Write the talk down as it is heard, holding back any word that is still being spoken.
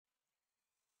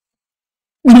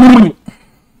What's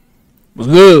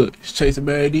good? It's Chase the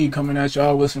Bad D coming at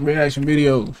y'all with some reaction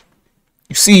videos.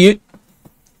 You see it?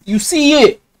 You see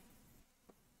it?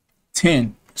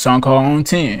 10. Song called On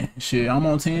 10. Shit, I'm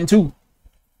on 10 too.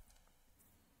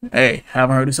 Hey,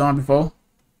 haven't heard the song before.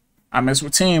 I mess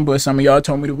with 10, but some of y'all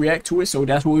told me to react to it, so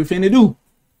that's what we finna do.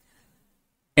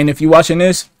 And if you watching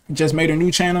this, just made a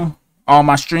new channel. All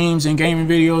my streams and gaming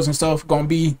videos and stuff gonna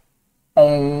be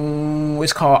on,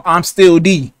 it's called I'm Still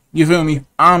D. You feel me?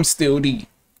 I'm Still D.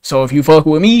 So if you fuck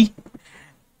with me,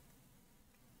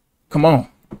 come on.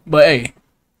 But hey,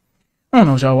 I don't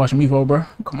know what y'all watching me for, bro.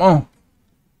 Come on.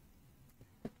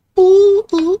 Ooh,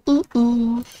 ooh, ooh,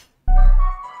 ooh.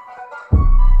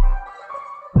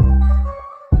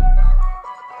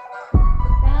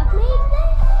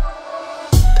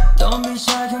 Don't be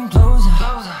shy, come closer.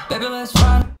 Baby, let's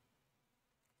run.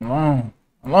 Come on.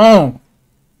 Come on.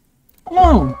 Come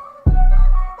on.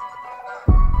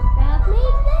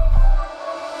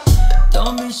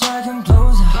 Don't be shy, come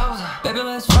closer. Baby,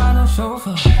 let's ride no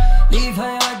chauffeur. Leave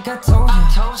her like I told you.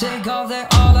 Take off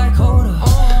that all like holder.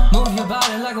 Move your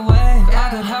body like a wave. I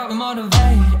could help motivate.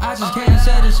 I just can't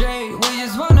set it straight. We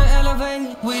just wanna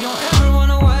elevate. We don't ever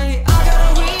wanna wait. I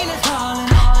got a Venus calling.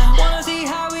 Wanna see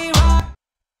how we ride.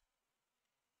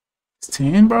 It's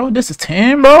 10, bro. This is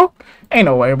 10, bro. Ain't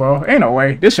no way, bro. Ain't no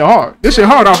way. This shit hard. This shit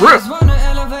hard off rip.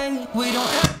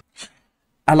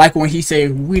 I like when he say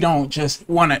we don't just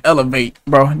want to elevate,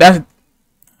 bro. That's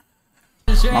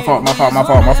my fault. My fault. My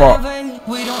fault. My fault.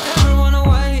 We don't ever wanna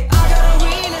wait. I got a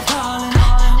Venus calling.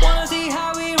 Wanna see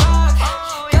how we rock.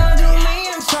 Gonna do me,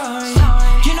 I'm sorry.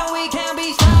 You know we can't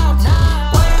be stopped.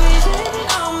 Why are you sitting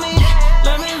on me?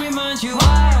 Let me remind you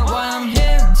why I'm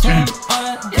here. Turn all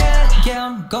that yeah,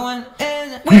 I'm going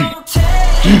in. We don't take.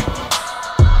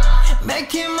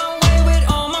 Making my way with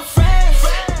all my friends.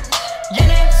 In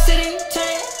that city,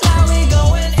 take how we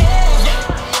going in.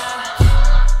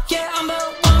 Yeah, I'm the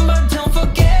one, but don't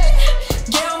forget.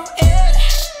 Yeah, I'm in.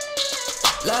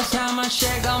 Last time I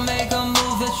checked, I'll make a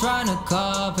move that's trying to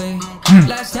copy.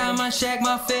 Last time I checked,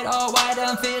 my fit all white,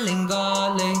 I'm feeling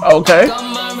godly. Okay. Got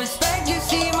my respect, you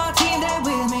see my team that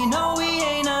with me. No, we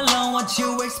ain't alone. What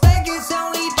you expect is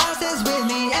only bosses with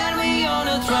me, and we on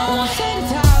the throne.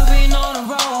 Been on the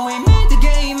road, we made the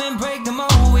game and break the mold.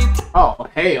 Oh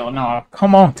hell no!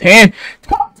 Come on, 10.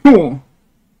 Talk to him.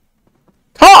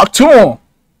 Talk to him.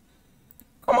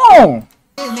 Come on.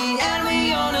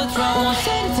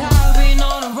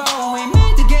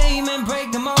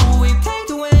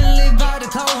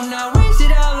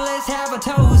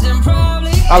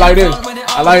 I like this.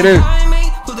 I like this.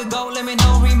 Put the goal, let me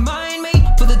know, remind me.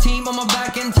 Put the team on my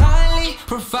back entirely.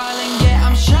 Profiling, yeah,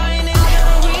 I'm shining.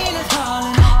 Arena's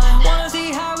calling. Wanna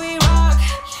see how we rock.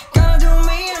 Gonna do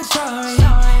me, I'm sorry.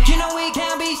 You know we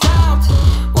can't be stopped.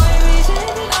 Why are you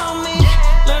sitting on me?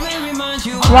 Let me remind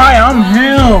you why I'm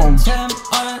him.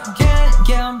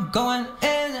 Yeah, I'm going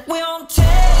in. We on 10.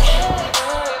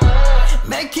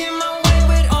 Making my way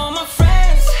with all my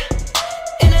friends.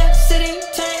 In that city,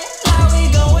 take how we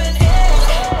going in.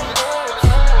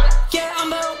 Yeah, I'm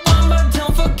the one, but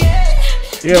don't forget.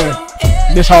 Yeah.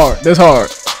 This hard. This hard.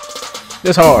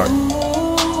 This hard.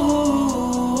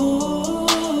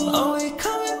 Oh, we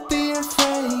come and be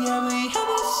afraid. Yeah, we have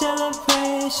a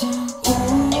celebration.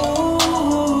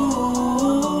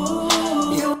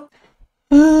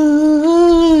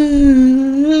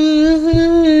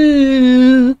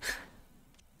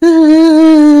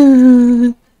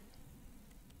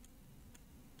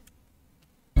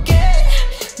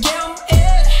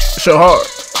 So hard.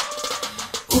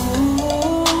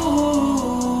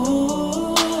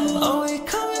 Oh, we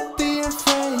come and be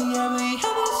afraid. Yeah, we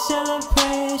have a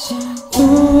celebration.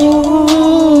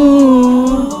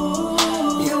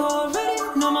 You already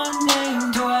know my name.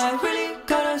 Do I really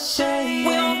gotta say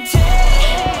it?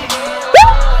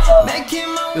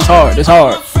 This hard. This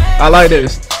hard. I like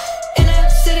this.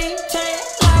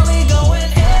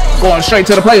 Going straight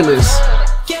to the playlist.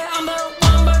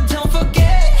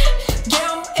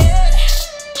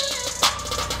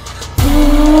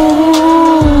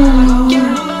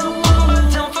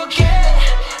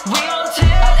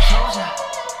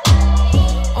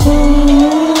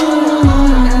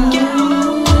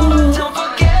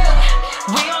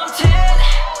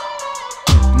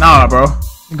 Nah, bro.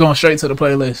 You're going straight to the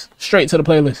playlist. Straight to the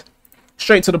playlist.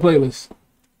 Straight to the playlist.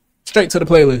 Straight to the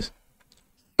playlist.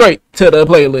 Straight to the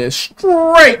playlist.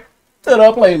 Straight to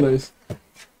the playlist.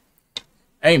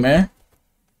 Hey, man.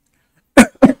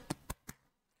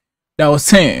 That was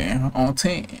 10 on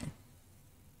 10.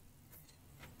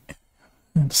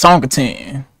 Song of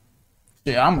 10.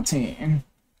 Yeah, I'm a 10.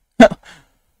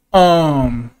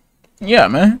 Yeah,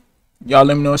 man. Y'all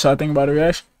let me know what y'all think about the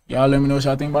reaction. Y'all let me know what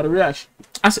y'all think about the reaction.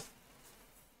 I said,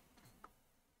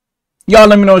 y'all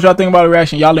let me know what y'all think about the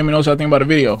reaction. Y'all let me know what y'all think about the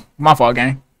video. My fault,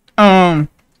 gang. Yeah,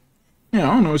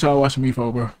 I don't know what y'all watching me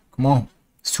for, bro. Come on.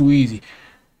 It's too easy.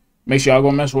 Make sure y'all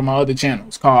go mess with my other channel.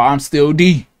 It's called I'm Still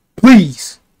D.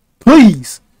 Please.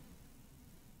 Please.